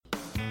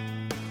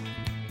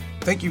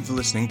Thank you for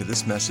listening to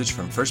this message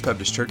from First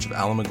Baptist Church of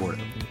Alamogordo.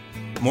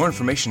 More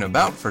information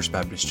about First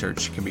Baptist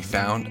Church can be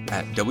found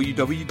at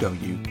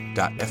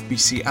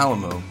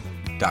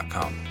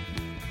www.fbcalamo.com.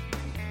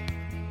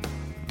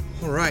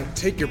 All right,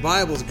 take your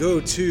Bibles,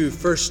 go to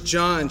 1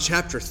 John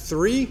chapter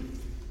 3,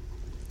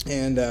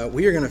 and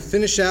we are going to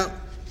finish out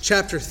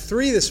chapter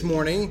 3 this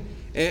morning,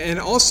 and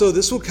also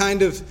this will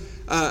finish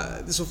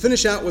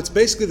out what's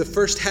basically the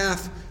first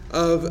half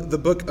of the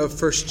book of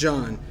 1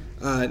 John.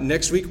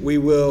 Next week we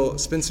will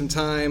spend some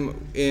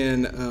time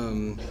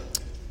in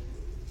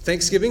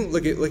Thanksgiving,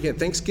 looking at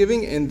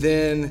Thanksgiving, and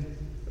then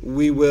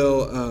we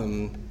will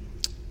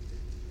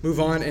move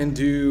on and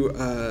do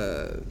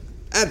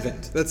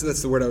Advent.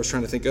 That's the word I was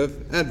trying to think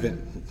of. Advent,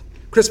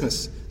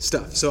 Christmas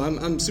stuff. So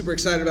I'm super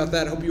excited about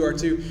that. I hope you are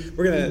too.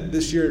 We're gonna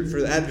this year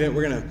for the Advent,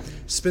 we're gonna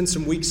spend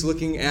some weeks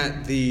looking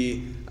at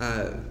the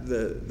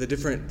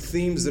different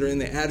themes that are in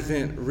the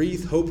Advent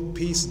wreath: hope,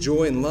 peace,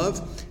 joy, and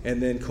love,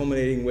 and then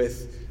culminating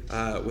with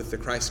the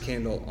Christ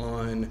candle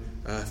on,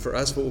 for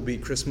us, what will be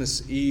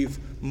Christmas Eve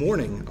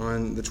morning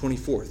on the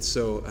 24th.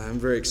 So I'm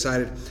very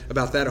excited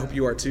about that. I hope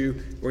you are too.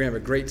 We're going to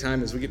have a great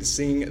time as we get to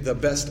sing the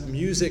best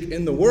music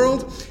in the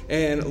world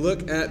and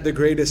look at the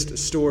greatest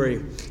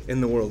story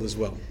in the world as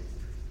well.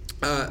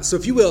 So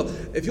if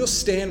you'll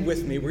stand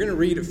with me, we're going to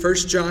read 1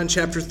 John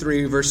chapter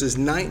 3, verses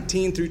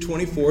 19 through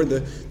 24.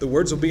 The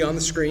words will be on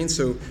the screen,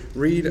 so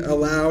read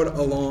aloud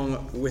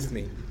along with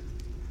me. It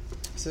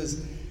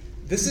says,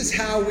 "This is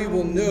how we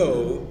will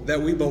know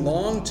that we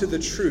belong to the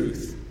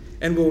truth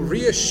and will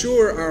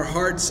reassure our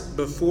hearts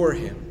before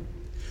Him.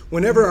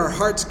 Whenever our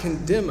hearts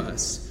condemn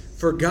us,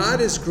 for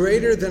God is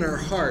greater than our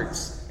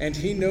hearts, and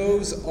He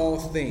knows all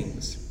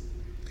things.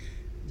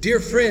 Dear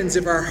friends,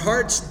 if our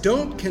hearts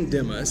don't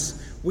condemn us,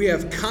 we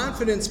have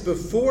confidence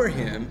before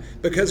Him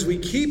because we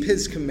keep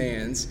His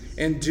commands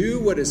and do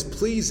what is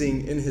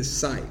pleasing in His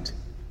sight.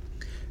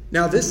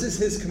 Now this is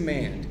His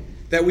command,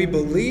 that we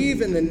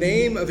believe in the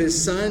name of His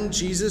Son,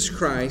 Jesus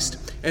Christ,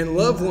 and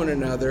love one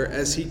another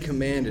as He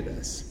commanded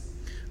us.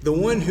 The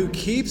one who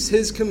keeps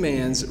His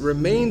commands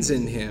remains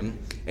in Him,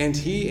 and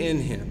He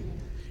in him.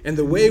 And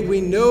the way we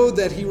know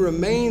that He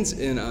remains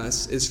in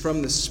us is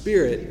from the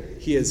Spirit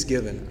He has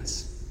given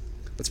us."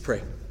 Let's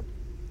pray.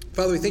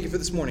 Father, we thank You for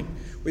this morning.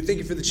 We thank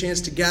You for the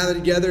chance to gather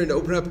together and to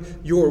open up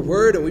Your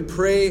Word, and we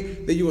pray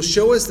that You will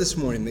show us this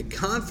morning the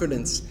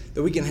confidence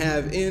that we can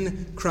have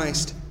in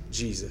Christ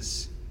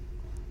Jesus.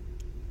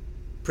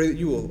 Pray that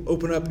You will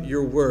open up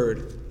Your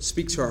Word,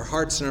 speak to our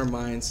hearts and our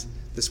minds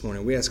this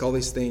morning. We ask all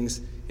these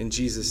things in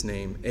Jesus'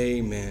 name.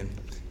 Amen.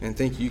 And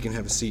thank you. You can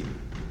have a seat.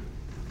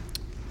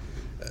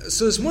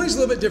 So this morning's a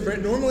little bit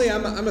different. Normally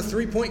I'm a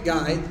 3-point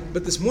guy,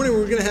 but this morning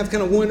we're going to have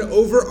kind of one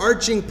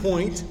overarching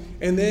point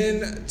and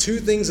then two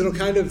things that will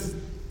kind of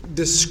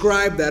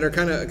describe that or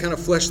kind of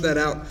flesh that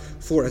out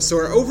for us. So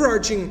our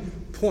overarching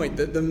point,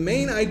 the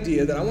main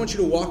idea that I want you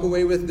to walk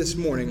away with this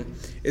morning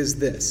is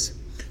this: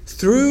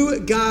 through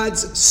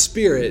God's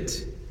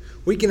Spirit,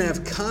 we can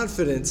have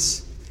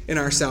confidence in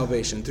our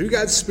salvation. Through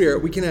God's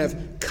Spirit, we can have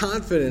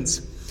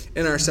confidence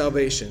in our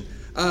salvation.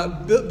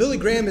 Billy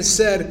Graham has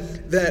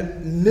said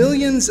that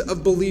millions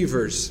of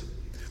believers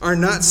are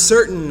not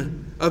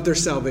certain of their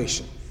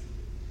salvation.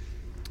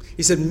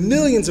 He said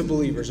millions of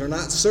believers are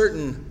not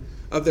certain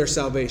of their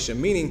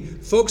salvation, meaning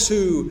folks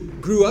who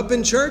grew up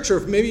in church, or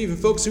maybe even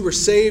folks who were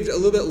saved a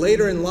little bit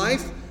later in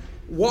life,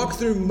 walk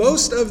through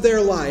most of their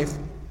life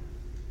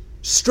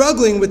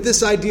struggling with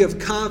this idea of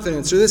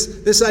confidence, or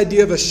this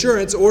idea of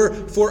assurance, or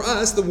for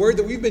us, the word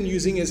that we've been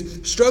using is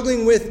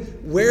struggling with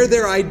where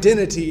their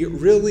identity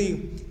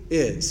really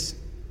is.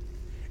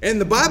 And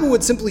the Bible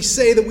would simply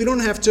say that we don't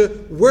have to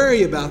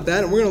worry about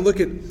that, and we're going to look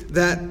at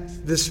that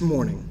this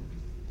morning.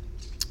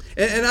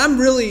 And I've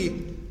really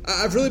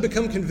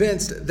become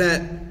convinced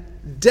that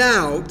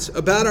doubt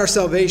about our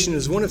salvation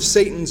is one of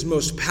Satan's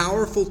most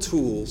powerful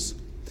tools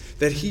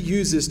that he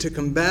uses to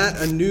combat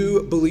a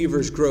new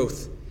believer's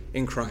growth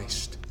in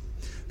Christ.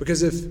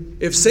 Because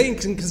if Satan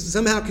can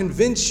somehow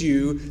convince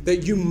you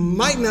that you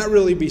might not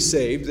really be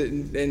saved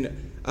and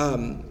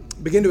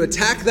begin to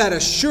attack that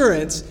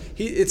assurance,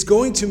 it's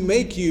going to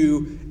make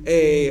you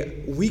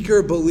a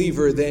weaker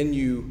believer than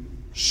you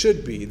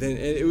should be. Then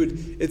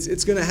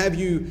it's going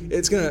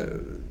to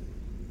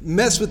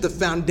mess with the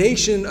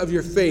foundation of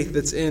your faith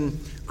that's in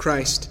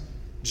Christ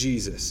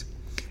Jesus.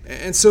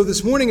 And so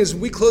this morning, as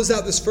we close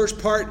out this first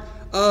part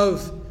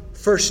of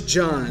 1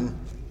 John,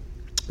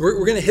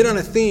 we're going to hit on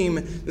a theme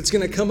that's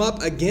going to come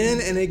up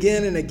again and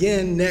again and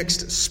again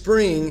next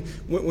spring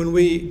when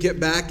we get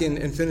back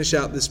and finish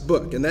out this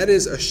book. And that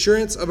is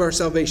assurance of our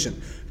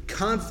salvation.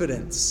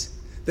 Confidence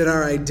that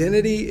our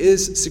identity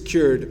is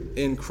secured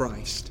in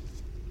Christ.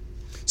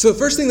 So the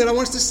first thing that I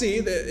want us to see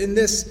that in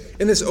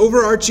this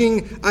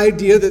overarching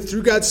idea that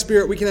through God's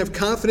Spirit we can have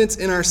confidence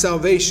in our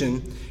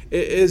salvation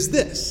is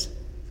this: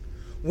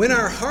 when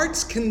our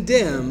hearts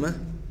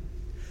condemn,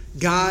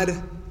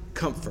 God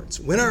comforts.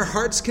 When our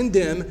hearts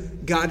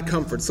condemn, God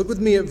comforts. Look with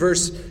me at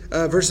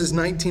verses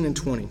 19 and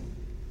 20.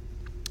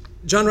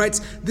 John writes,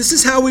 "This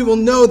is how we will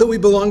know that we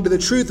belong to the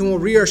truth and will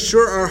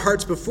reassure our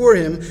hearts before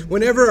him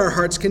whenever our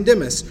hearts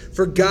condemn us.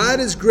 For God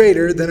is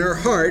greater than our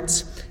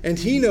hearts, and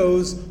he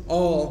knows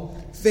all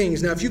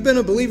things." Now, if you've been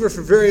a believer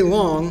for very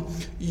long,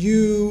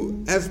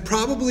 you have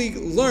probably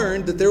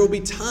learned that there will be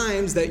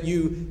times that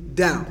you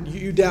doubt.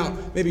 You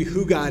doubt maybe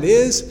who God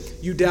is.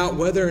 You doubt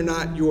whether or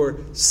not you're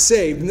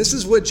saved. And this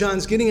is what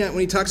John's getting at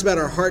when he talks about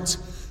our hearts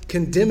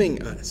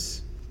condemning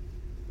us.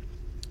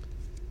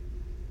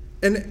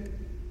 And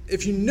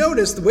if you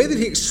notice, the way that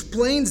he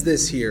explains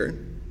this here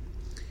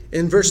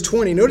in verse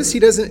 20, notice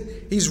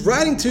he's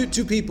writing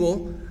to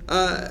people,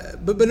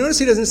 but notice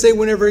he doesn't say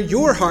whenever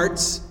your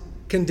hearts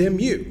condemn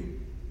you.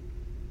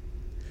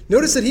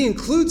 Notice that he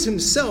includes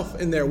himself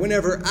in there,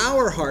 whenever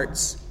our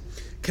hearts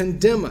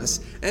condemn us.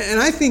 And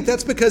I think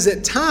that's because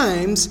at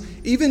times,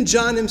 even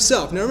John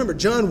himself, now remember,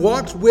 John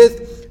walked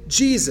with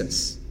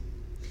Jesus.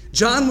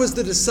 John was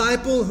the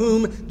disciple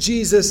whom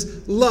Jesus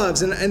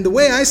loves. And the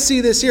way I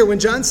see this here, when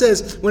John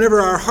says,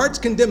 whenever our hearts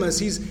condemn us,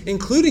 he's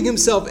including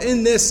himself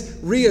in this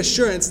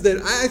reassurance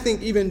that I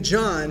think even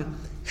John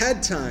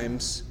had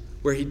times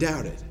where he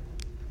doubted.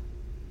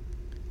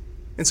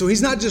 And so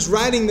he's not just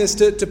writing this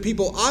to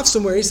people off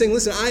somewhere. He's saying,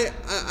 listen,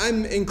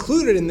 I'm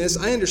included in this.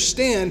 I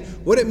understand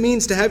what it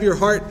means to have your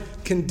heart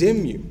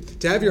condemn you.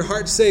 To have your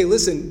heart say,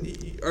 listen,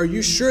 are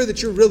you sure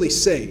that you're really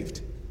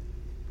saved?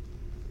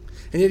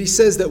 And yet he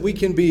says that we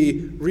can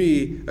be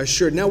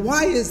reassured. Now,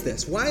 why is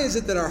this? Why is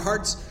it that our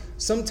hearts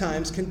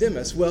sometimes condemn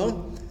us?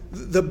 Well,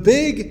 the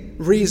big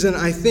reason,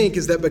 I think,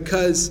 is that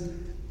because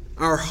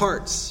our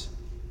hearts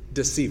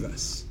deceive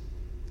us.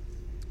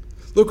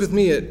 Look with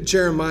me at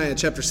Jeremiah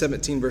chapter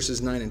 17,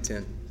 verses 9 and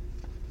 10.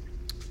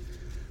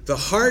 "The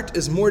heart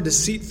is more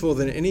deceitful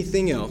than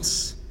anything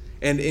else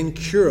and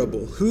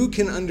incurable. Who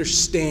can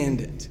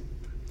understand it?"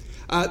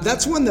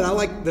 That's one that I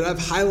like, that I've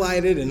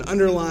highlighted and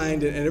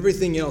underlined and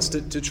everything else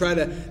to try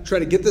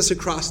to get this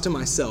across to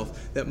myself,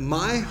 that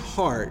my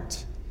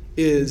heart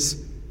is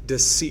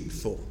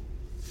deceitful.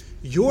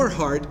 Your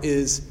heart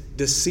is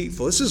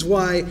deceitful. This is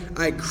why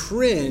I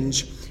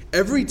cringe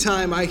every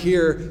time I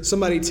hear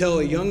somebody tell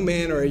a young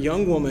man or a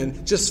young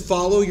woman, just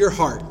follow your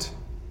heart.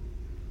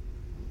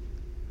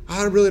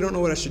 I really don't know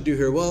what I should do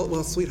here.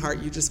 Well,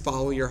 sweetheart, you just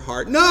follow your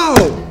heart.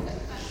 No!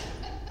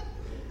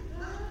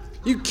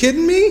 You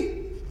kidding me?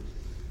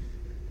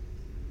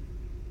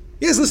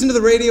 You guys listen to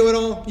the radio at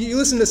all? You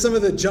listen to some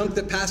of the junk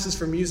that passes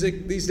for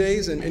music these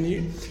days? And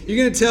you're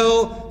going to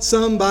tell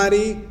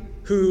somebody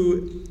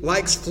who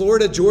likes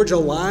Florida Georgia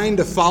Line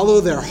to follow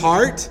their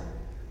heart?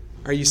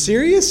 Are you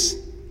serious?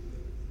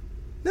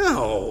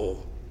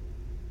 No.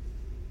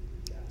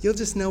 You'll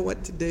just know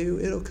what to do.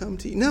 It'll come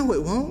to you. No,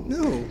 it won't.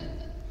 No.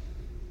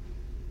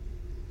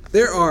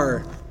 There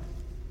are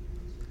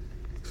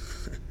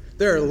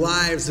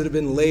lives that have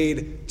been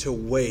laid to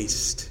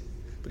waste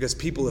because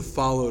people have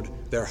followed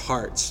their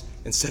hearts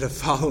instead of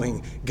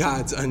following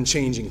God's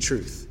unchanging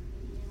truth.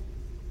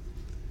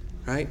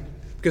 Right?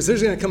 Because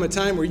there's going to come a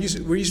time where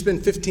you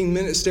spend 15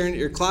 minutes staring at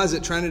your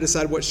closet trying to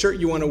decide what shirt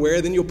you want to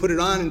wear, then you'll put it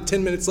on, and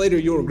 10 minutes later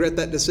you'll regret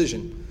that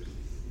decision.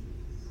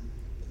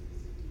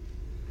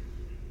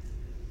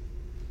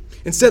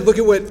 Instead, look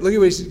at what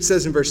he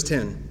says in verse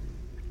 10.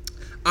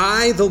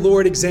 "I, the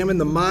Lord, examine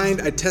the mind.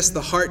 I test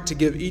the heart to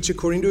give each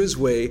according to his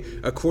way,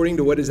 according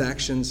to what his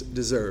actions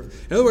deserve."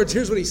 In other words,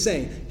 here's what he's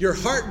saying. Your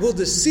heart will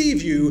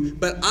deceive you,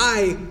 but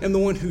I am the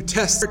one who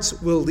tests.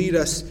 Hearts will lead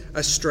us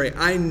astray.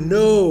 I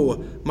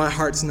know my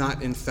heart's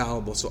not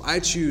infallible, so I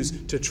choose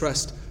to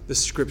trust the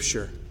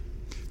Scripture.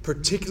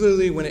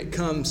 Particularly when it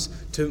comes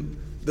to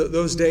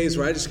those days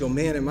where I just go,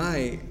 man, am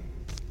I...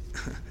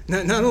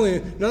 Not only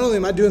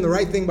am I doing the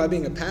right thing by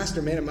being a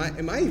pastor, man,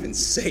 am I even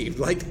saved?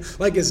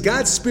 Like is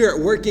God's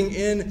Spirit working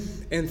in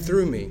and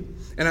through me?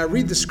 And I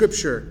read the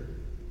Scripture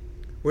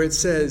where it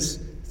says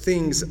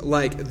things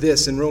like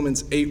this in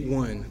Romans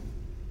 8:1.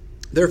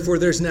 "Therefore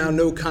there's now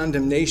no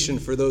condemnation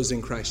for those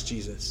in Christ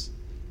Jesus."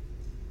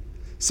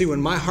 See,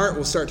 when my heart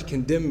will start to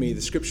condemn me,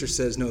 the Scripture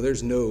says, no,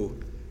 there's no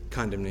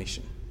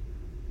condemnation.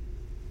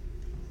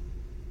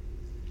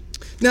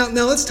 Now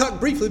let's talk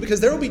briefly, because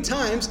there will be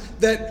times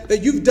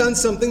that you've done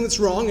something that's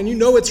wrong, and you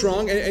know it's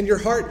wrong, and your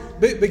heart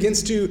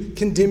begins to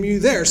condemn you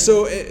there.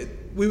 So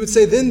we would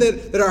say then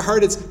that our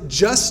heart is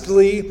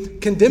justly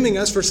condemning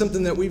us for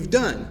something that we've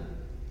done.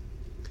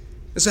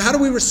 And so how do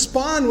we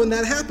respond when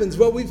that happens?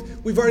 Well,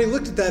 we've already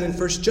looked at that in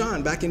 1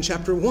 John, back in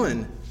chapter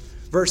 1,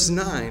 verse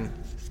 9.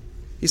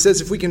 He says,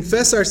 "If we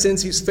confess our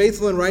sins, he's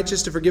faithful and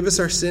righteous to forgive us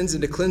our sins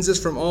and to cleanse us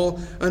from all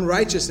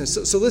unrighteousness."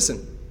 So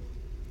listen.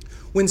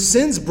 When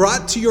sin's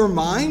brought to your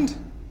mind,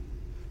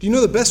 do you know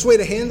the best way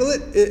to handle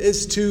it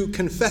is to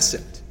confess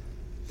it?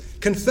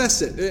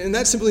 Confess it. And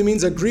that simply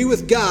means agree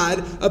with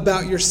God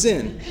about your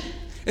sin.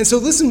 And so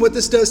listen what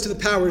this does to the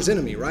power's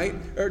enemy, right?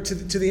 Or to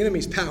the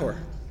enemy's power.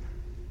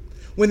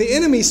 When the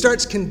enemy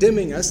starts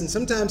condemning us, and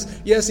sometimes,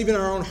 yes, even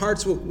our own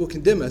hearts will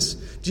condemn us.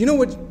 Do you know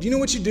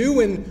what you do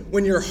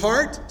when your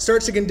heart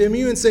starts to condemn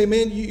you and say,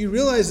 man, you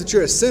realize that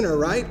you're a sinner,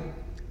 right?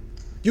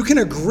 You can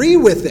agree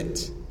with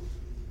it.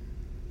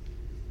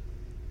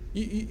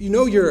 You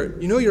know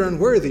you're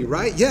unworthy,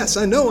 right? Yes,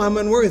 I know I'm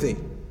unworthy.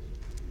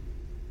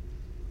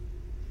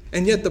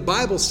 And yet the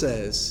Bible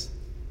says,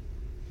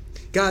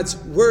 God's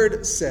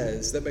word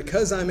says that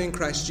because I'm in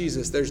Christ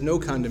Jesus, there's no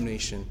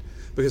condemnation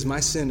because my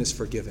sin is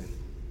forgiven.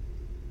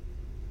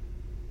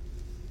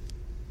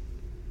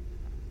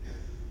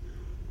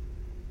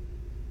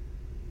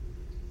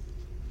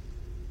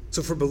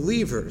 So for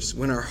believers,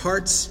 when our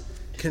hearts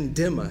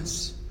condemn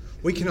us,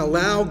 we can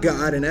allow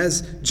God, and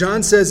as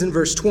John says in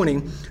verse 20,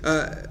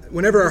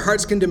 whenever our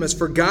hearts condemn us,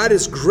 for God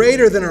is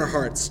greater than our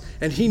hearts,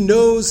 and He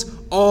knows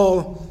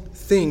all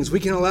things.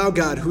 We can allow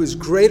God, who is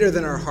greater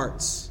than our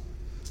hearts,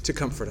 to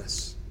comfort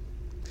us.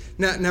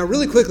 Now,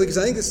 really quickly, because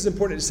I think this is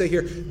important to say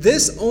here,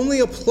 this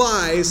only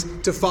applies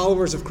to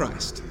followers of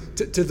Christ,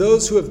 to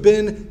those who have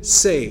been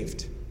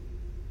saved.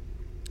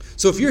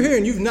 So if you're here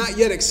and you've not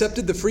yet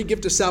accepted the free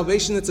gift of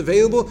salvation that's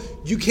available,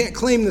 you can't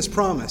claim this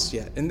promise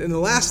yet. And the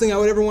last thing I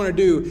would ever want to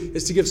do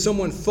is to give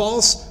someone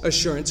false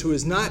assurance who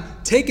has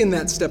not taken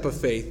that step of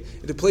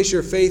faith, to place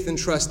your faith and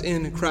trust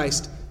in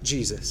Christ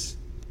Jesus.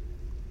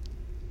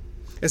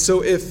 And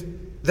so if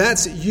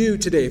that's you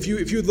today, if you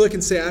would look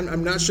and say,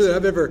 I'm not sure that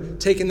I've ever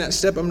taken that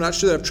step, I'm not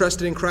sure that I've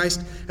trusted in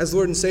Christ as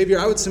Lord and Savior,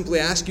 I would simply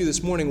ask you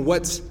this morning,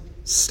 what's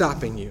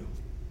stopping you?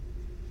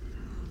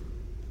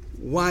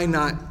 Why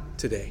not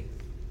today?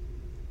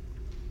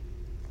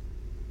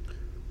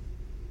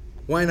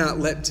 Why not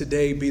let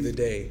today be the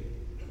day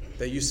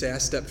that you say, I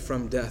stepped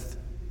from death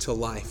to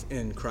life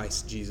in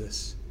Christ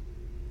Jesus?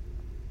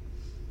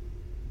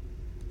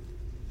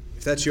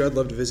 If that's you, I'd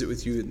love to visit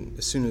with you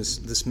as soon as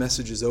this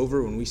message is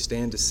over, when we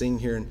stand to sing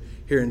here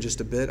in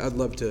just a bit. I'd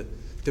love to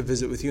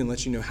visit with you and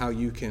let you know how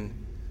you can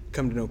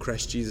come to know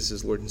Christ Jesus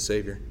as Lord and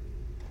Savior.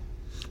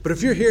 But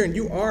if you're here and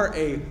you are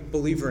a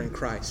believer in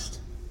Christ,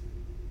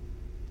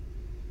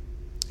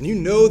 and you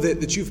know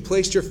that you've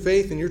placed your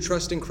faith and your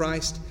trust in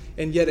Christ,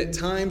 and yet at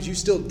times you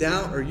still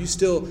doubt or you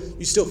still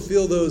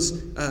feel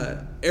those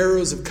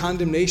arrows of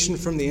condemnation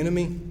from the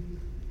enemy,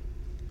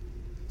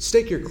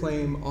 stake your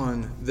claim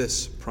on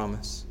this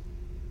promise.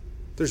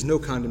 There's no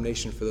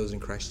condemnation for those in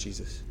Christ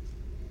Jesus.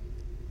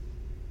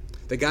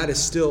 That God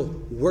is still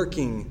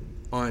working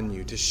on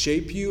you to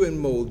shape you and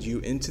mold you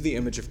into the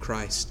image of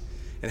Christ.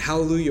 And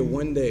hallelujah,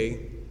 one day,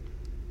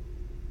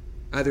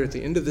 either at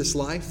the end of this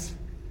life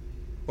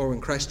or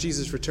when Christ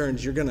Jesus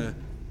returns, you're going to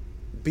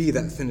be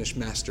that finished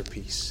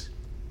masterpiece.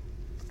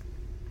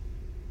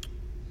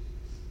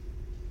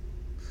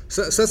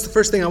 So that's the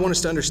first thing I want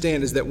us to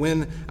understand, is that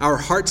when our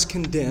hearts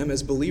condemn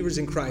as believers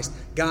in Christ,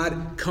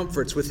 God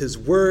comforts with His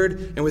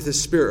Word and with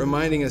His Spirit,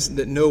 reminding us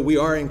that no, we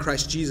are in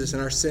Christ Jesus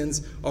and our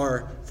sins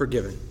are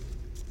forgiven.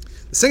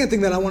 The second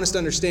thing that I want us to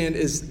understand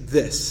is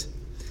this,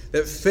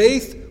 that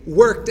faith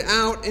worked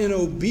out in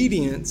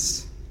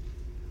obedience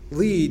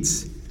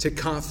leads to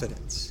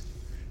confidence.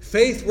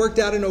 Faith worked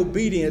out in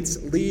obedience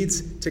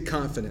leads to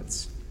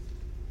confidence.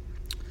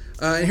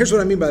 And here's what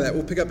I mean by that.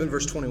 We'll pick up in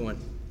verse 21.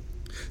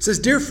 It says,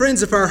 "Dear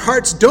friends, if our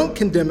hearts don't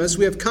condemn us,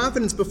 we have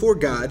confidence before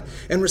God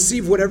and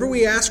receive whatever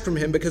we ask from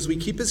Him because we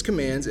keep His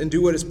commands and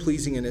do what is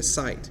pleasing in His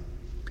sight.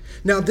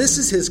 Now this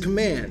is His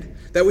command,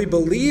 that we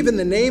believe in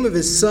the name of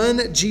His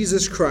Son,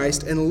 Jesus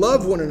Christ, and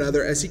love one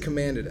another as He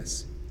commanded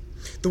us.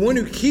 The one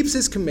who keeps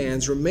His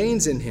commands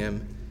remains in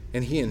Him,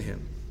 and He in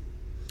him.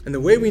 And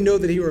the way we know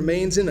that He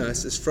remains in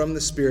us is from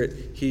the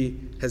Spirit He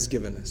has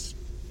given us."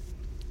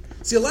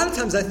 See, a lot of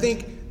times I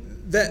think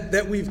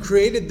that we've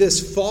created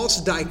this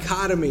false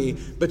dichotomy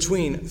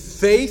between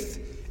faith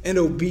and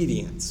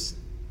obedience.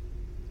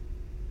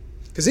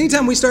 Because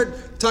anytime we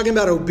start talking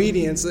about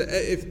obedience,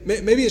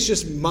 maybe it's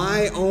just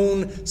my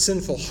own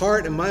sinful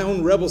heart and my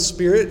own rebel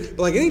spirit,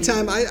 but like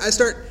anytime I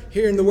start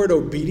hearing the word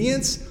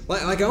obedience,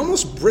 like I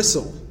almost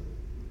bristle.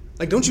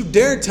 Like, don't you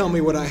dare tell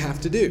me what I have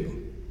to do.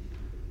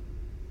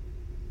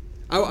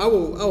 I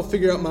will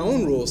figure out my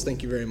own rules,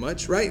 thank you very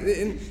much, right?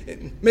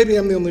 And maybe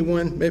I'm the only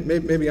one.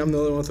 Maybe I'm the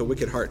only one with a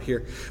wicked heart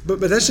here. But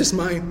that's just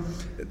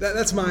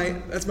that's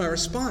my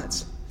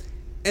response.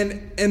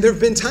 And there have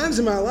been times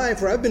in my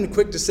life where I've been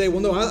quick to say,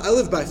 well, no, I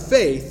live by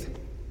faith,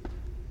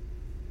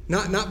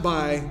 not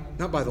by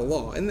the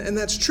law. And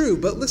that's true,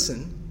 but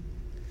listen,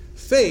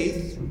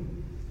 faith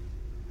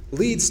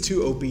leads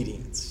to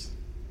obedience.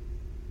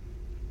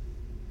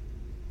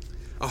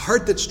 A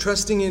heart that's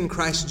trusting in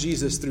Christ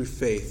Jesus through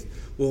faith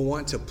will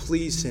want to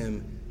please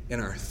Him in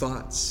our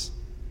thoughts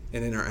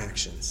and in our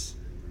actions.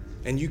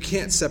 And you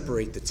can't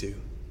separate the two.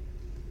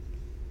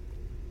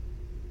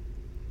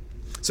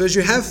 So as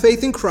you have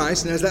faith in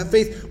Christ, and as that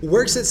faith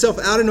works itself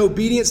out in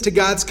obedience to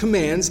God's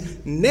commands,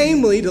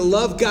 namely to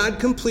love God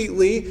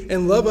completely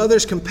and love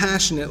others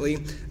compassionately,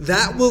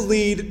 that will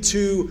lead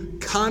to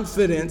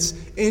confidence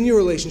in your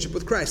relationship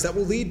with Christ. That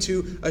will lead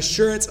to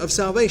assurance of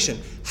salvation.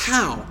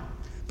 How?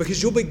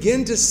 Because you'll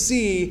begin to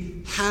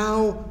see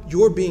how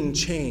you're being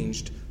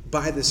changed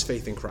by this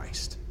faith in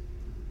Christ.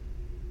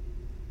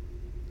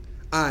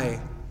 I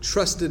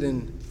trusted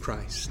in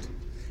Christ,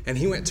 and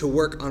He went to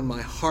work on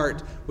my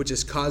heart, which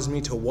has caused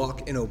me to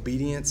walk in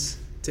obedience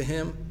to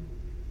Him.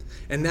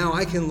 And now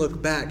I can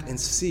look back and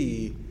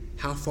see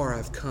how far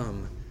I've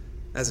come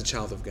as a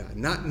child of God.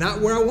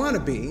 Not where I want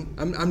to be.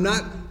 I'm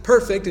not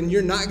perfect, and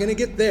you're not going to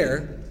get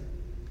there.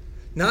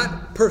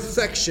 Not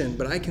perfection,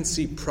 but I can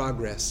see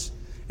progress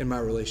in my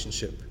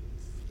relationship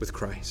with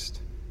Christ.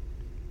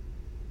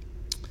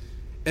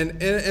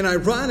 And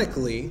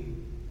ironically,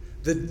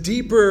 the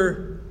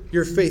deeper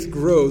your faith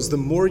grows, the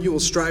more you will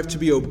strive to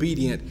be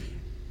obedient,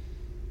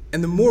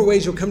 and the more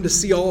ways you'll come to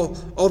see all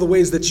the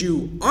ways that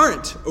you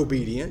aren't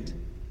obedient,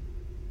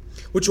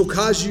 which will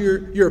cause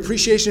your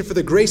appreciation for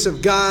the grace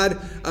of God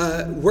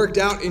worked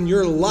out in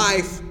your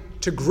life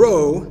to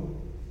grow,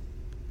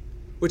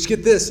 which,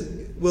 get this,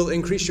 will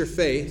increase your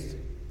faith,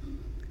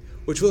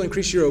 which will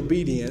increase your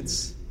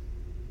obedience,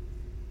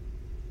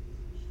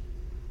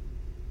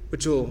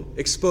 which will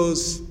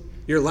expose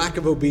your lack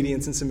of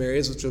obedience in some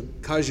areas, which will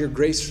cause your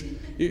grace,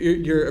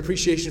 your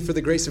appreciation for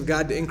the grace of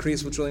God to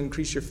increase, which will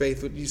increase your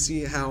faith. You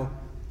see how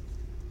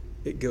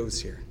it goes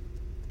here.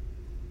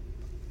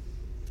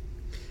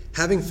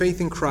 Having faith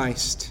in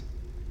Christ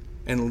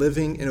and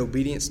living in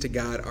obedience to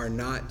God are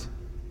not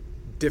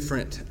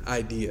different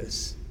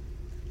ideas.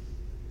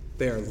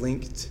 They are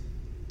linked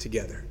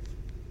together.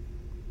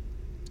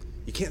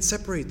 You can't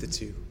separate the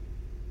two.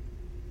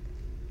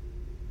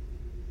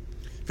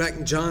 In fact,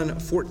 in John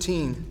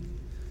 14,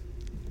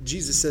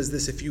 Jesus says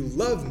this, "If you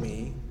love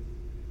me,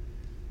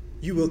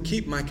 you will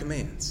keep my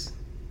commands."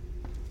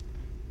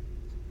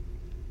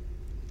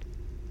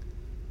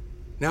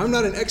 Now, I'm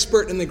not an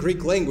expert in the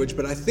Greek language,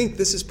 but I think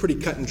this is pretty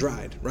cut and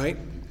dried, right?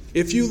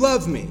 If you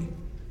love me.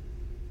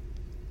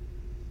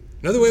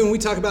 Another way, when we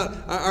talk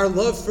about our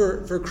love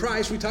for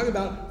Christ, we talk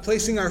about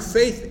placing our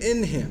faith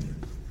in him,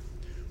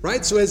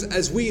 right? So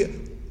as we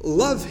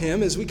love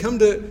him, as we come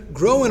to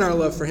grow in our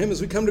love for him,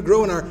 as we come to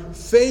grow in our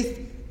faith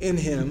in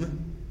him,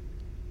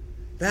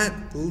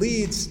 that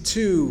leads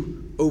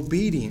to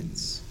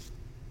obedience.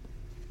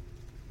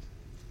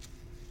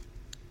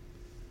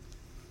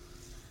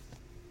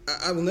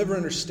 I will never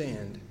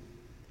understand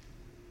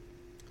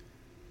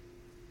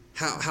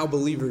how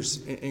believers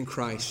in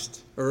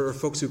Christ, or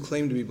folks who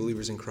claim to be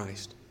believers in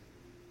Christ,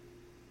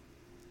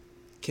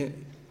 can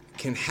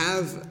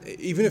have,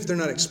 even if they're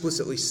not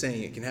explicitly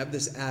saying it, can have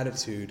this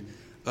attitude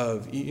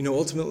of,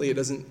 ultimately it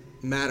doesn't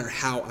matter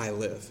how I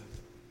live.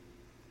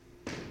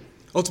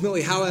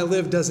 Ultimately, how I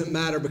live doesn't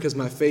matter because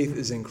my faith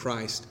is in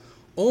Christ.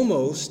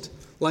 Almost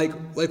like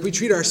we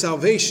treat our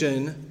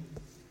salvation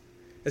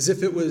as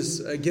if it was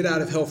a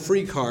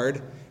get-out-of-hell-free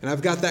card, and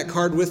I've got that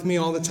card with me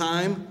all the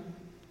time.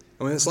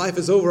 And when this life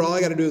is over, all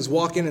I got to do is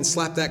walk in and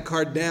slap that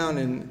card down,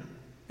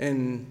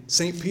 and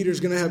St.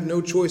 Peter's going to have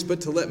no choice but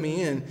to let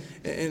me in.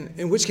 And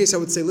in which case I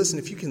would say, listen,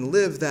 if you can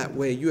live that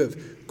way, you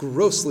have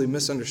grossly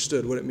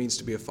misunderstood what it means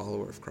to be a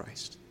follower of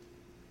Christ.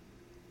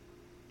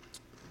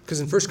 Because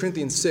in 1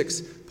 Corinthians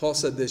 6, Paul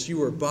said this, "You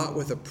were bought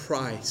with a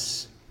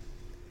price,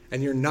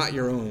 and you're not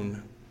your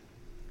own.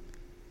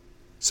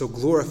 So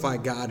glorify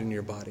God in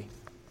your body."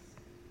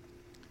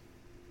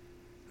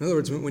 In other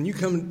words, when you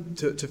come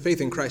to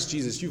faith in Christ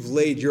Jesus, you've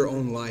laid your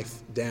own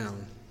life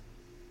down.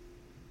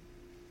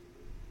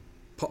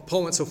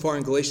 Paul went so far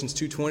in Galatians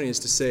 2:20 as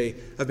to say,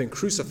 "I've been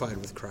crucified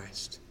with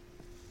Christ.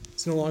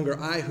 It's no longer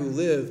I who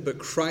live, but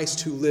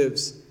Christ who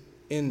lives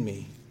in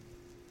me.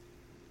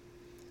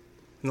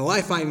 And the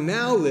life I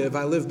now live,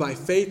 I live by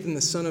faith in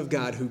the Son of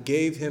God who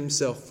gave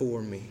himself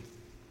for me."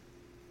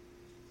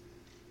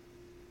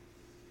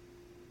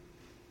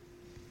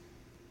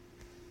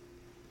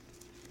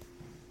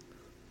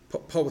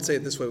 Paul would say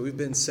it this way, we've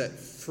been set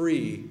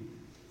free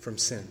from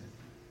sin.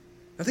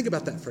 Now think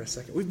about that for a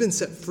second. We've been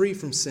set free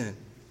from sin.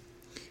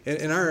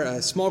 In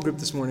our small group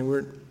this morning,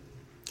 we're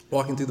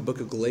walking through the book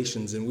of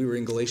Galatians, and we were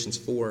in Galatians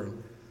 4.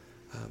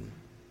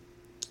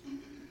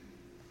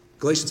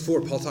 Galatians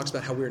 4, Paul talks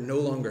about how we're no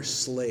longer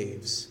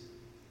slaves.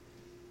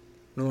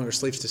 We're no longer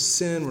slaves to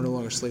sin. We're no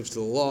longer slaves to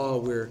the law.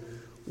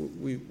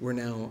 We're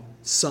now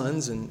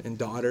sons and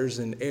daughters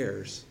and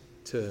heirs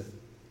to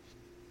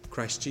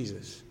Christ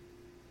Jesus.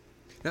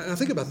 Now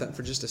think about that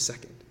for just a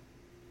second.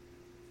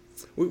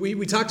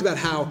 We talked about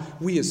how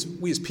we as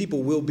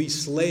people will be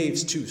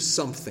slaves to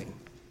something.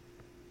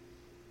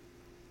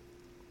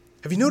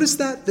 Have you noticed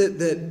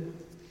that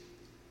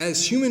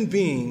as human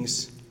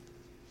beings,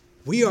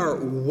 we are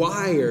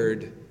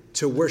wired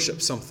to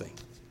worship something?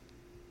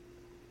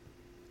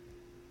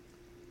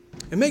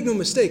 And make no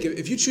mistake,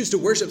 if you choose to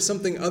worship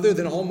something other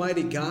than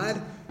Almighty God,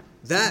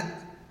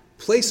 that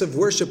place of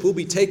worship will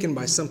be taken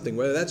by something,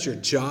 whether that's your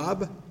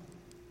job,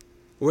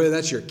 whether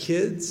that's your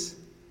kids,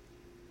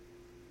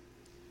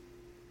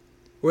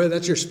 whether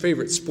that's your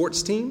favorite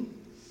sports team.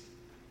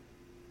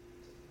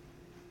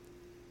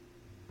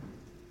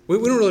 We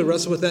don't really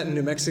wrestle with that in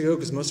New Mexico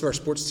because most of our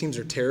sports teams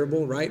are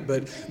terrible, right?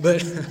 But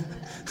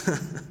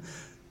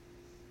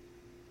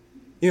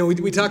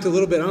we talked a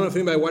little bit. I don't know if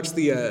anybody watched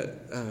the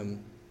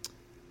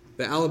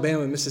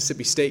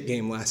Alabama-Mississippi State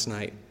game last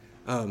night.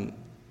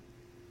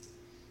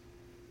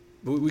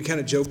 We kind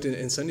of joked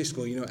in Sunday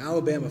school,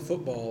 Alabama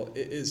football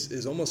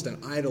is almost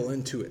an idol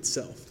unto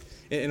itself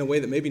in a way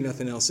that maybe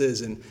nothing else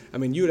is. And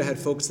you would have had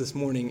folks this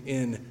morning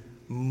in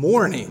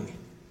mourning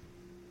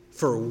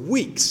for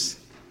weeks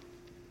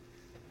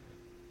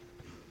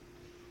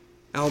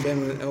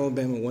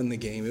Alabama won the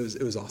game.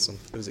 It was awesome.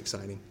 It was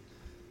exciting.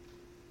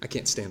 I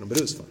can't stand them, but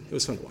it was fun. It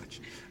was fun to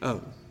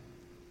watch.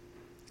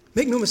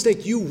 Make no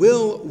mistake, you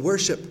will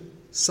worship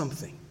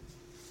something.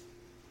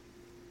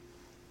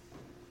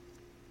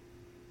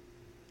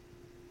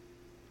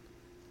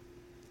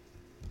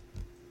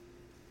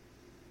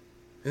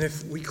 And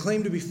if we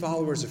claim to be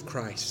followers of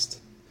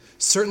Christ,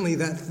 certainly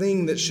that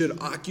thing that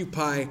should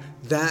occupy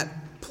that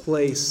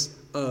place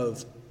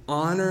of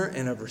honor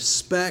and of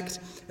respect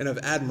and of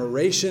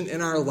admiration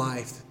in our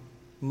life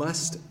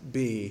must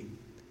be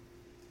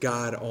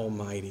God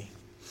Almighty.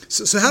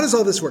 So how does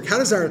all this work? How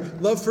does our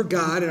love for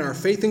God and our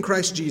faith in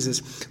Christ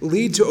Jesus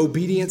lead to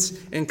obedience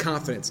and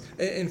confidence?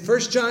 In 1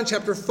 John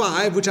chapter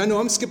 5, which I know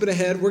I'm skipping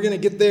ahead, we're going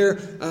to get there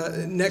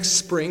next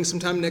spring,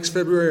 sometime next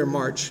February or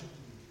March.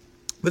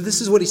 But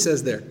this is what he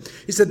says there.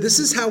 He said, this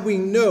is how we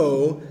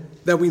know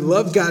that we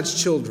love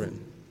God's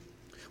children.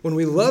 When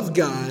we love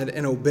God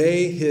and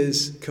obey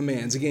his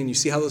commands. Again, you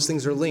see how those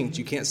things are linked.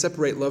 You can't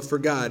separate love for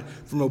God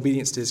from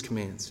obedience to his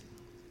commands.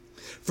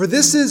 For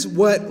this is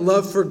what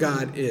love for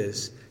God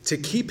is, to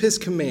keep his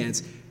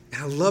commands.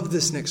 And I love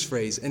this next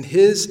phrase. And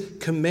his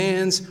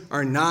commands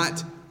are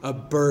not a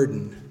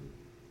burden.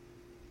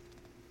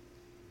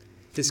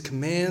 His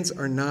commands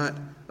are not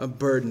a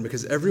burden,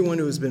 because everyone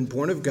who has been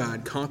born of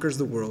God conquers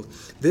the world.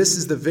 This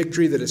is the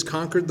victory that has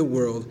conquered the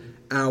world,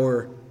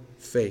 our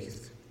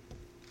faith.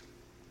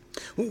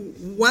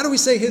 Why do we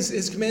say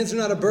his commands are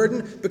not a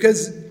burden?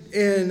 Because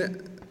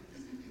in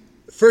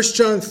 1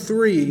 John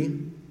 3,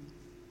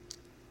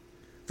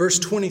 verse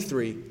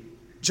 23,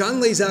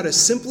 John lays out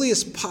as simply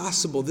as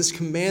possible this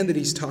command that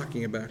he's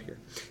talking about here.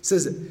 It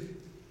says it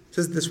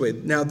this way,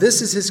 now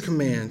this is his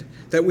command,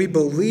 that we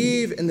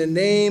believe in the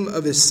name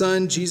of his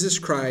Son, Jesus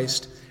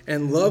Christ,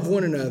 and love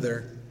one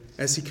another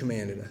as he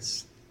commanded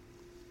us.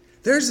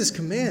 There's this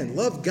command,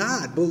 love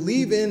God,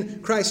 believe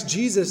in Christ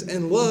Jesus,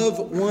 and love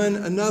one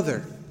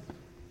another.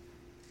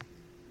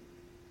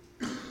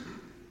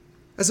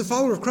 As a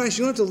follower of Christ,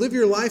 you don't have to live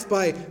your life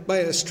by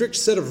a strict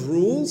set of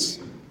rules,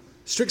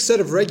 strict set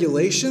of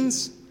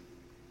regulations.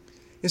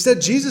 Instead,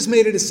 Jesus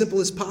made it as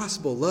simple as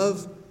possible.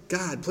 Love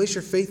God. Place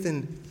your faith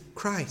in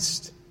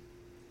Christ.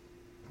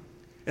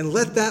 And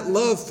let that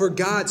love for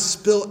God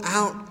spill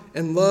out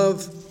and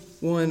love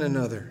one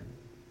another.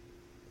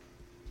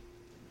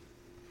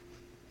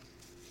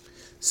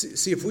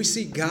 See, if we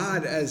see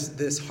God as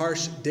this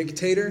harsh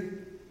dictator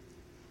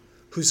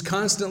who's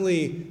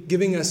constantly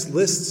giving us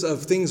lists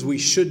of things we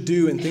should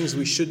do and things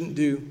we shouldn't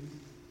do,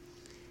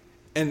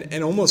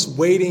 and almost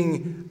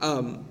waiting,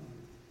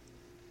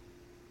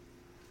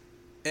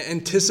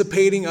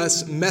 anticipating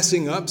us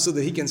messing up so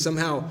that he can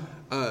somehow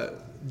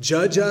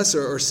judge us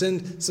or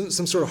send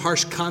some sort of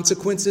harsh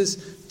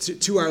consequences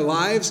to our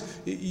lives,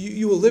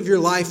 you will live your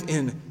life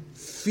in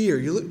fear.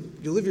 You'll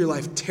live your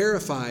life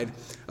terrified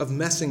of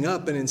messing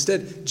up. And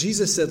instead,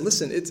 Jesus said,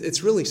 listen,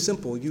 it's really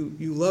simple.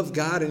 You love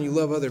God and you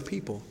love other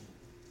people.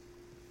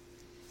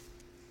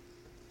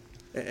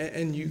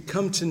 And you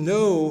come to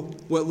know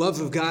what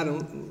love of God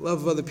and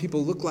love of other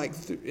people look like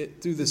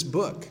through this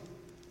book.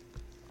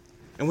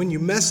 And when you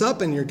mess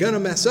up, and you're going to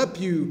mess up,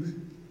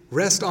 you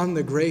rest on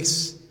the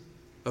grace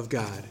of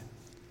God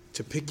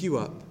to pick you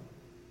up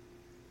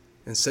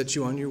and set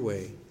you on your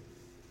way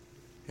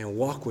and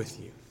walk with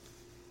you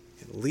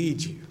and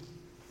lead you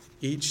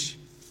each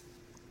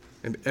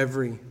and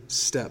every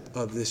step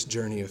of this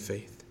journey of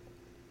faith.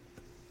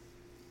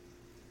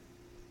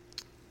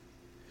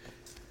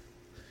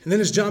 And then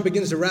as John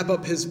begins to wrap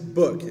up his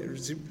book,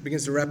 he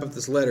begins to wrap up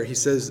this letter, he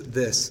says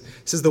this. He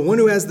says, the one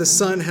who has the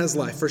Son has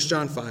life. 1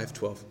 John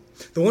 5:12.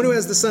 The one who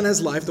has the Son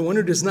has life. The one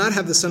who does not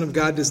have the Son of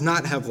God does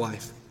not have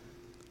life.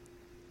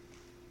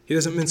 He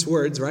doesn't mince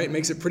words, right?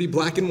 Makes it pretty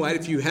black and white.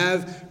 If you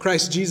have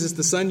Christ Jesus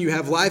the Son, you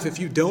have life. If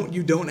you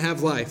don't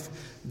have life.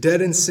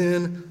 Dead in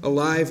sin,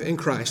 alive in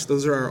Christ.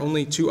 Those are our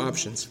only two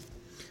options.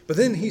 But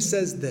then he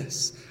says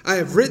this, I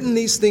have written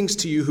these things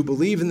to you who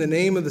believe in the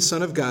name of the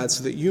Son of God,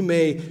 so that you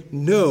may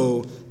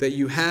know that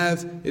you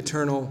have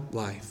eternal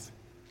life.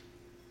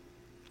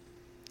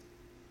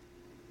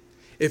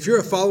 If you're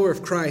a follower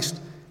of Christ,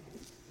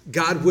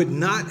 God would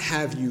not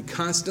have you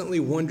constantly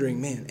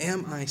wondering, man,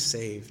 am I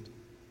saved?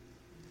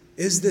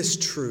 Is this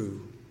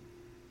true?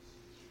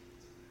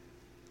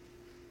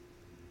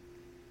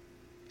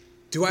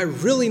 Do I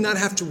really not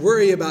have to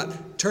worry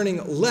about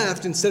turning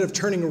left instead of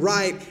turning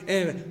right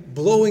and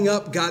blowing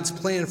up God's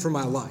plan for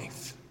my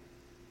life?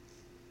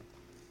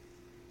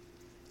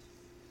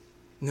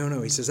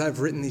 No, he says, I've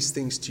written these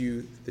things to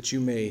you that you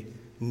may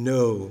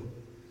know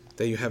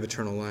that you have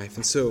eternal life.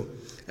 And so,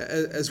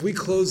 as we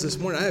close this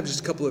morning, I have just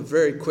a couple of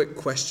very quick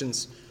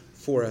questions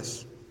for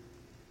us.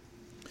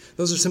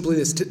 Those are simply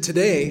this.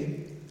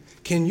 Today,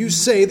 can you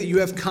say that you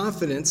have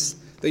confidence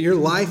that your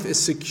life is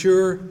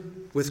secure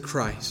with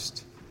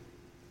Christ?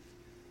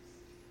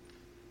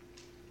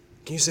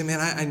 Can you say, man,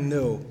 I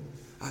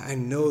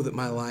know that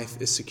my life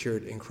is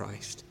secured in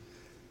Christ?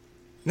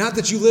 Not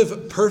that you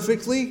live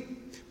perfectly,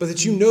 but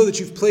that you know that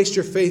you've placed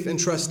your faith and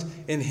trust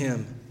in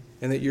Him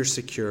and that you're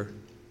secure.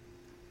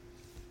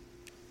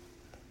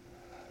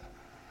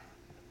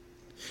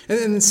 And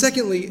then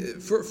secondly,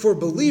 for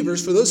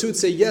believers, for those who would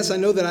say, yes, I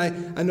know that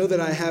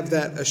I have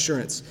that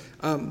assurance.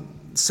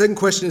 Second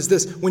question is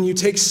this: when you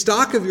take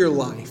stock of your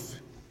life,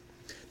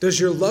 does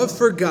your love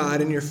for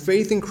God and your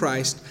faith in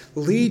Christ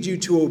lead you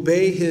to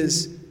obey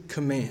His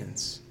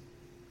commands?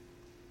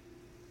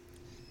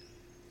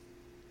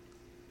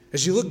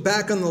 As you look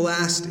back on the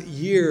last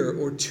year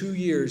or 2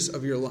 years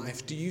of your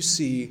life, do you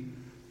see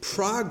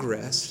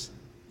progress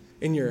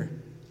in your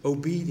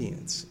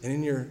obedience and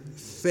in your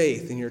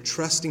faith, in your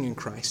trusting in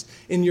Christ,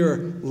 in your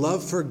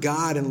love for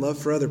God and love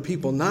for other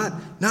people?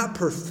 Not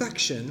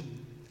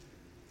perfection,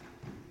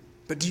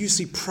 but do you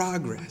see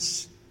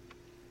progress?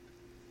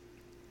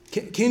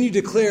 Can you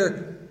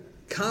declare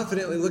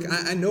confidently, look,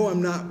 I know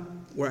I'm not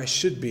where I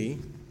should be.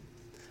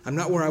 I'm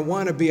not where I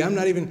want to be. I'm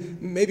not even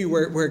maybe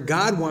where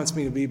God wants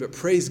me to be, but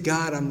praise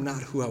God, I'm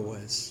not who I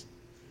was.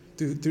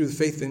 Through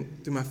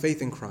my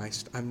faith in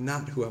Christ, I'm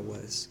not who I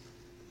was.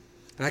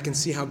 And I can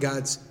see how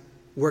God's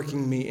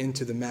working me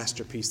into the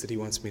masterpiece that He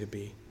wants me to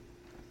be.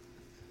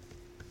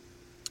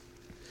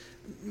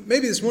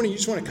 Maybe this morning you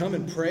just want to come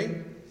and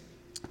pray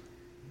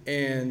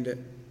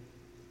and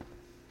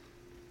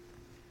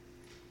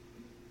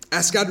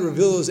ask God to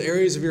reveal those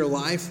areas of your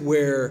life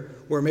where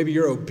maybe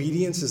your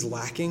obedience is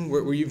lacking,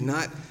 where you've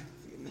not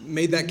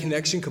made that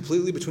connection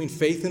completely between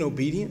faith and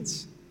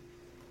obedience.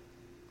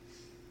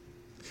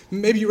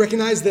 Maybe you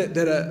recognize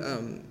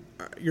that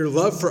your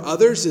love for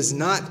others is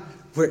not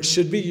where it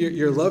should be.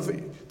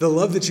 The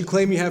love that you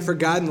claim you have for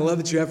God and the love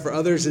that you have for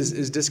others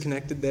is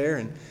disconnected there.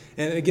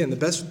 And again, the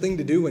best thing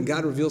to do when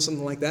God reveals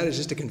something like that is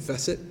just to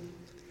confess it.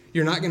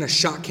 You're not going to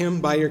shock Him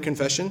by your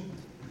confession.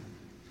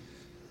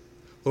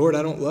 Lord,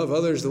 I don't love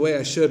others the way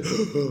I should.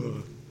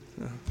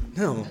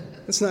 No,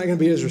 that's not going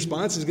to be His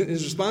response.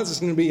 His response is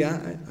going to be,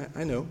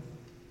 I know.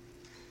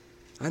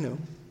 I know.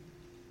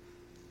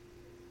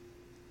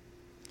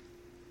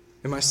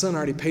 And my Son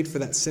already paid for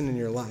that sin in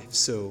your life,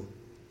 so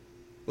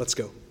let's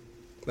go.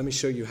 Let me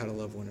show you how to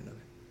love one another.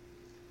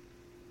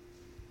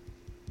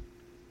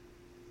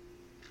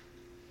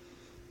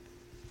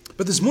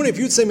 But this morning, if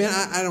you would say, man,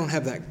 I don't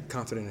have that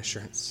confident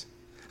assurance.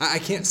 I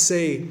can't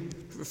say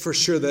for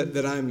sure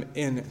that I'm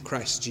in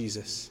Christ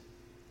Jesus.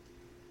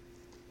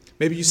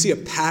 Maybe you see a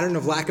pattern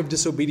of lack of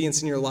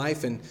disobedience in your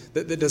life and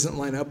that doesn't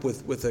line up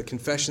with a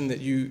confession that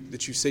you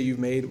say you've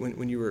made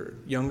when you were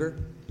younger.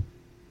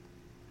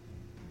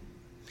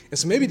 And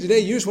so maybe today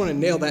you just want to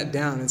nail that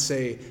down and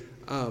say,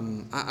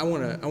 I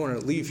want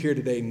to leave here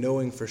today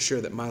knowing for sure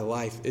that my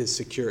life is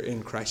secure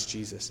in Christ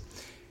Jesus.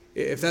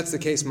 If that's the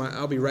case,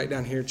 I'll be right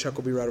down here. Chuck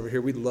will be right over here.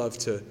 We'd love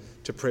to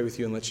pray with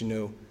you and let you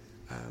know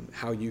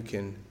how you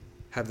can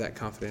have that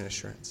confident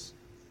assurance.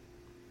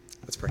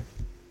 Let's pray.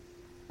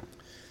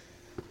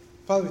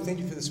 Father, we thank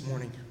you for this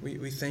morning.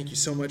 We thank you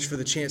so much for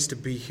the chance to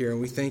be here,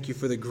 and we thank you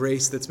for the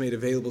grace that's made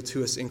available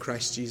to us in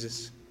Christ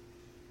Jesus.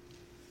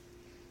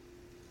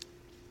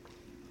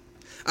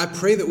 I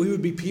pray that we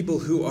would be people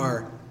who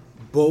are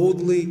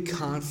boldly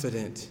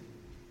confident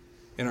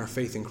in our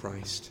faith in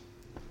Christ.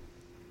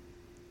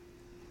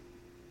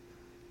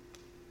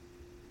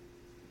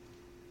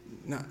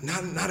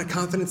 Not a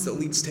confidence that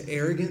leads to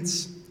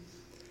arrogance,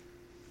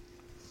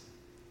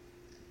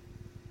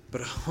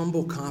 but a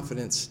humble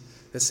confidence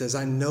that says,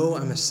 I know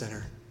I'm a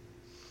sinner.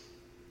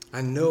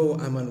 I know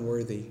I'm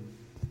unworthy.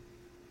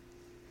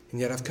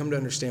 And yet I've come to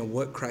understand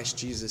what Christ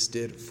Jesus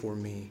did for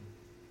me.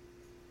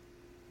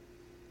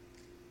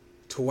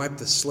 To wipe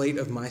the slate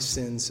of my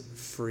sins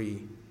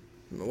free.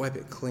 Wipe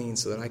it clean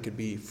so that I could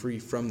be free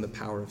from the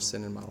power of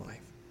sin in my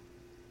life.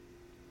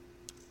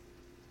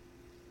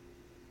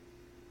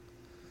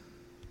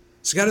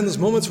 So God, in those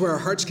moments where our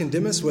hearts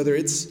condemn us, whether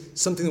it's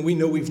something that we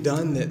know we've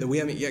done that we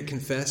haven't yet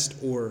confessed,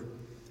 or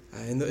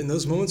in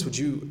those moments, would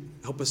you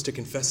help us to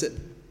confess it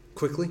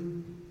quickly?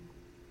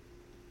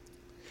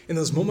 In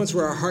those moments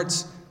where our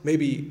hearts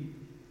maybe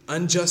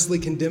unjustly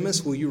condemn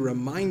us, will you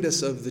remind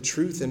us of the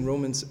truth in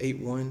Romans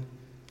 8:1,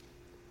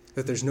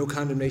 that there's no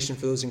condemnation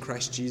for those in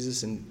Christ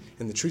Jesus, and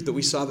the truth that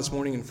we saw this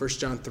morning in 1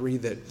 John 3,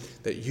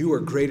 that you are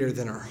greater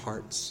than our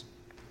hearts.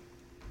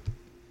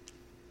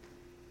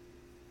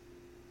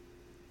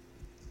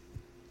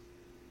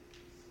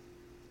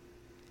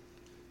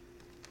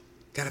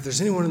 God, if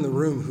there's anyone in the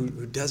room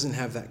who doesn't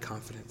have that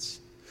confidence,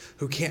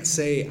 who can't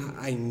say,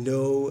 I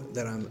know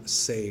that I'm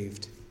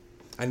saved,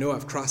 I know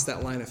I've crossed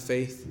that line of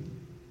faith,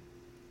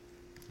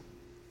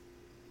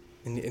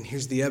 and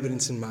here's the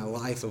evidence in my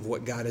life of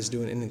what God is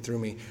doing in and through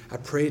me, I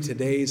pray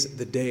today's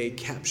the day.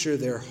 Capture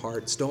their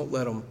hearts. Don't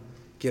let them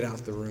get out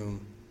the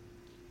room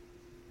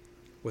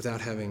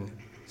without having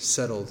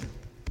settled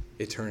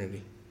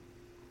eternity.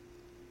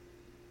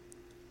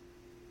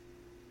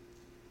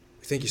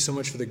 We thank you so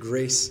much for the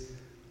grace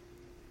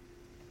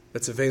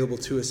that's available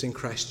to us in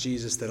Christ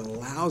Jesus that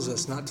allows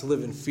us not to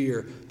live in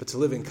fear, but to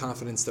live in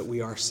confidence that we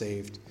are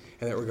saved,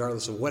 and that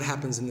regardless of what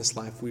happens in this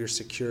life, we are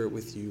secure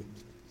with you.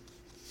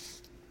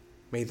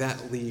 May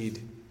that lead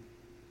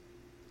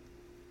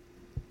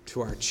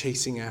to our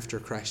chasing after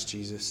Christ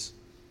Jesus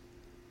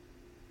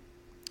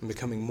and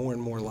becoming more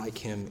and more like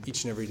Him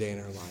each and every day in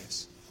our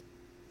lives.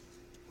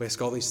 We ask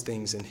all these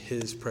things in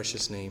His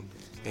precious name.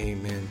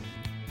 Amen.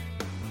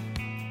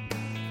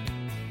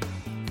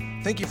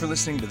 Thank you for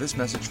listening to this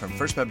message from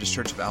First Baptist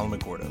Church of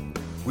Alamogordo.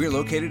 We are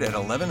located at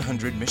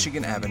 1100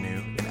 Michigan Avenue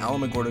in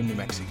Alamogordo, New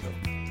Mexico.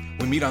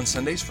 We meet on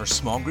Sundays for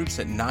small groups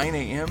at 9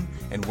 a.m.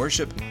 and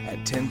worship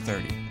at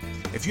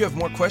 10:30. If you have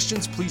more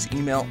questions, please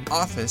email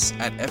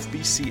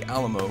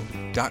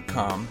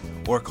office@fbcalamo.com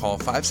or call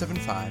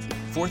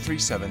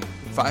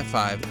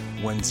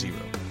 575-437-5510.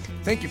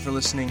 Thank you for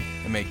listening,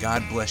 and may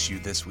God bless you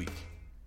this week.